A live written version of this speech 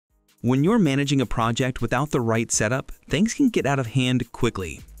When you're managing a project without the right setup, things can get out of hand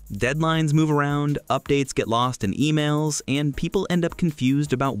quickly. Deadlines move around, updates get lost in emails, and people end up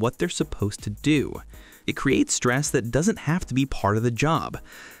confused about what they're supposed to do. It creates stress that doesn't have to be part of the job.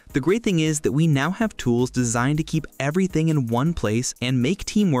 The great thing is that we now have tools designed to keep everything in one place and make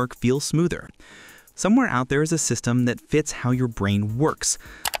teamwork feel smoother. Somewhere out there is a system that fits how your brain works.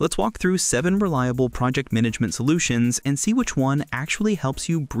 Let's walk through 7 reliable project management solutions and see which one actually helps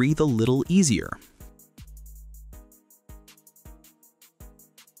you breathe a little easier.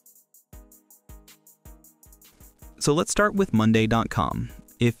 So let's start with Monday.com.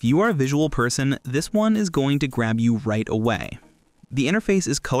 If you are a visual person, this one is going to grab you right away. The interface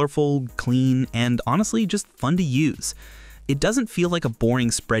is colorful, clean, and honestly just fun to use. It doesn't feel like a boring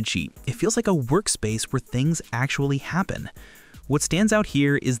spreadsheet. It feels like a workspace where things actually happen. What stands out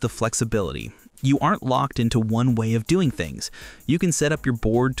here is the flexibility. You aren't locked into one way of doing things. You can set up your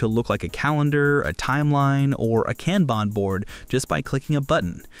board to look like a calendar, a timeline, or a Kanban board just by clicking a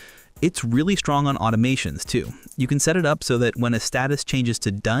button. It's really strong on automations too. You can set it up so that when a status changes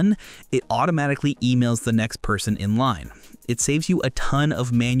to done, it automatically emails the next person in line. It saves you a ton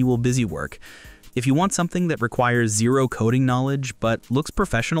of manual busy work. If you want something that requires zero coding knowledge but looks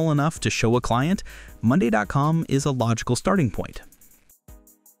professional enough to show a client, Monday.com is a logical starting point.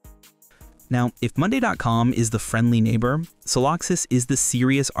 Now, if Monday.com is the friendly neighbor, Celoxis is the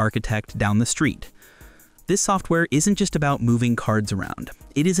serious architect down the street. This software isn't just about moving cards around.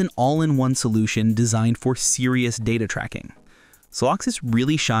 It is an all-in-one solution designed for serious data tracking. Celoxis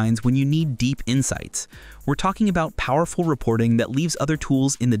really shines when you need deep insights. We're talking about powerful reporting that leaves other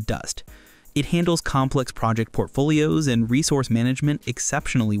tools in the dust. It handles complex project portfolios and resource management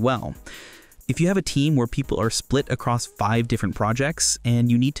exceptionally well. If you have a team where people are split across 5 different projects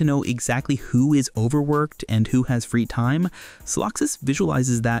and you need to know exactly who is overworked and who has free time, Celoxis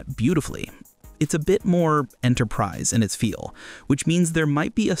visualizes that beautifully. It's a bit more enterprise in its feel, which means there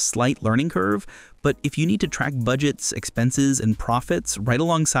might be a slight learning curve, but if you need to track budgets, expenses, and profits right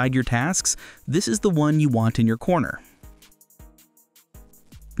alongside your tasks, this is the one you want in your corner.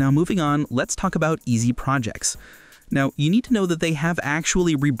 Now moving on, let's talk about Easy Projects. Now, you need to know that they have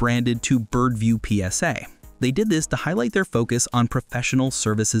actually rebranded to Birdview PSA. They did this to highlight their focus on professional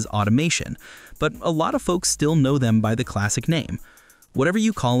services automation, but a lot of folks still know them by the classic name. Whatever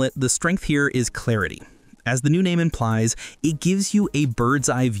you call it, the strength here is clarity. As the new name implies, it gives you a bird's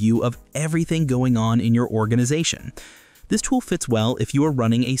eye view of everything going on in your organization. This tool fits well if you are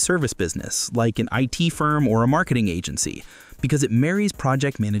running a service business, like an IT firm or a marketing agency, because it marries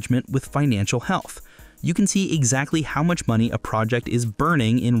project management with financial health. You can see exactly how much money a project is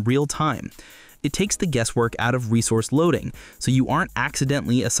burning in real time. It takes the guesswork out of resource loading, so you aren't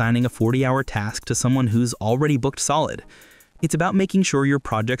accidentally assigning a 40-hour task to someone who's already booked solid. It's about making sure your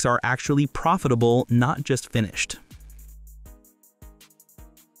projects are actually profitable, not just finished.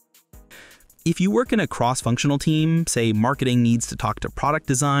 If you work in a cross-functional team, say marketing needs to talk to product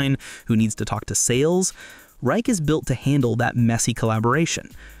design, who needs to talk to sales, Wrike is built to handle that messy collaboration.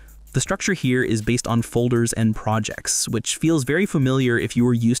 The structure here is based on folders and projects, which feels very familiar if you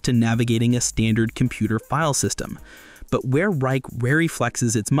were used to navigating a standard computer file system. But where Wrike rarely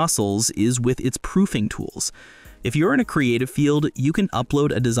flexes its muscles is with its proofing tools. If you're in a creative field, you can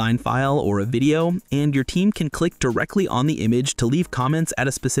upload a design file or a video, and your team can click directly on the image to leave comments at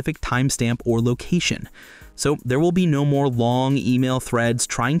a specific timestamp or location. So there will be no more long email threads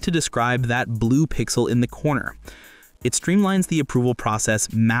trying to describe that blue pixel in the corner. It streamlines the approval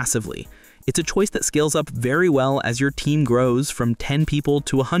process massively. It's a choice that scales up very well as your team grows from 10 people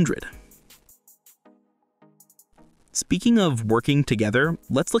to 100. Speaking of working together,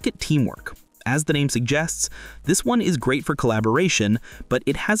 let's look at teamwork. As the name suggests, this one is great for collaboration, but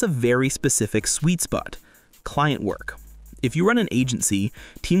it has a very specific sweet spot: client work. If you run an agency,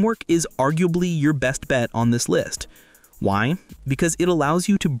 teamwork is arguably your best bet on this list. Why? Because it allows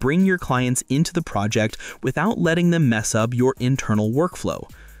you to bring your clients into the project without letting them mess up your internal workflow.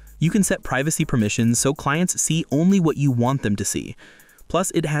 You can set privacy permissions so clients see only what you want them to see. Plus,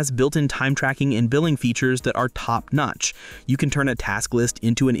 it has built-in time tracking and billing features that are top-notch. You can turn a task list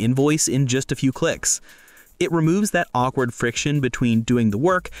into an invoice in just a few clicks. It removes that awkward friction between doing the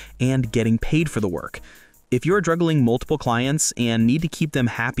work and getting paid for the work. If you're juggling multiple clients and need to keep them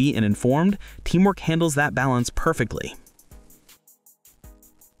happy and informed, Teamwork handles that balance perfectly.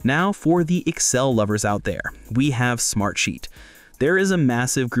 Now for the Excel lovers out there, we have Smartsheet. There is a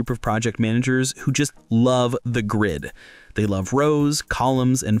massive group of project managers who just love the grid. They love rows,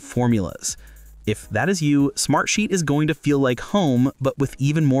 columns, and formulas. If that is you, Smartsheet is going to feel like home, but with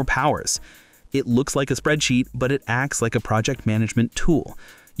even more powers. It looks like a spreadsheet, but it acts like a project management tool.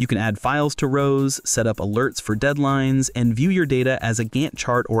 You can add files to rows, set up alerts for deadlines, and view your data as a Gantt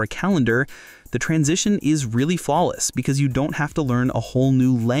chart or a calendar. The transition is really flawless because you don't have to learn a whole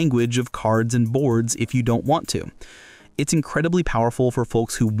new language of cards and boards if you don't want to. It's incredibly powerful for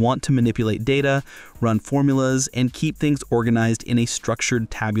folks who want to manipulate data, run formulas, and keep things organized in a structured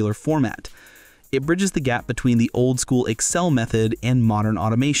tabular format. It bridges the gap between the old-school Excel method and modern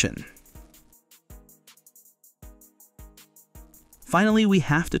automation. Finally, we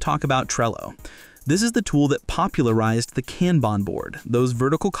have to talk about Trello. This is the tool that popularized the Kanban board, those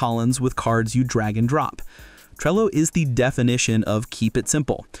vertical columns with cards you drag and drop. Trello is the definition of keep it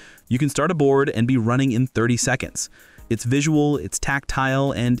simple. You can start a board and be running in 30 seconds. It's visual, it's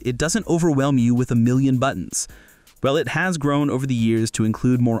tactile, and it doesn't overwhelm you with a million buttons. While it has grown over the years to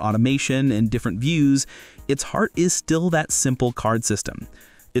include more automation and different views, its heart is still that simple card system.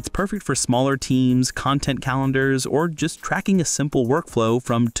 It's perfect for smaller teams, content calendars, or just tracking a simple workflow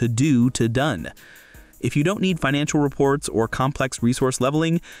from to-do to done. If you don't need financial reports or complex resource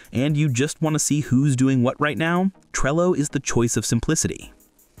leveling, and you just want to see who's doing what right now, Trello is the choice of simplicity.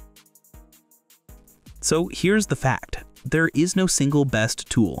 So here's the fact. There is no single best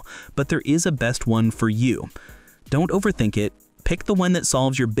tool, but there is a best one for you. Don't overthink it. Pick the one that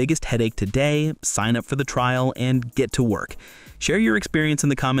solves your biggest headache today, sign up for the trial, and get to work. Share your experience in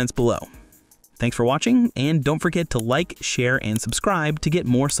the comments below. Thanks for watching, and don't forget to like, share, and subscribe to get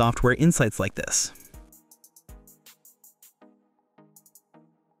more software insights like this.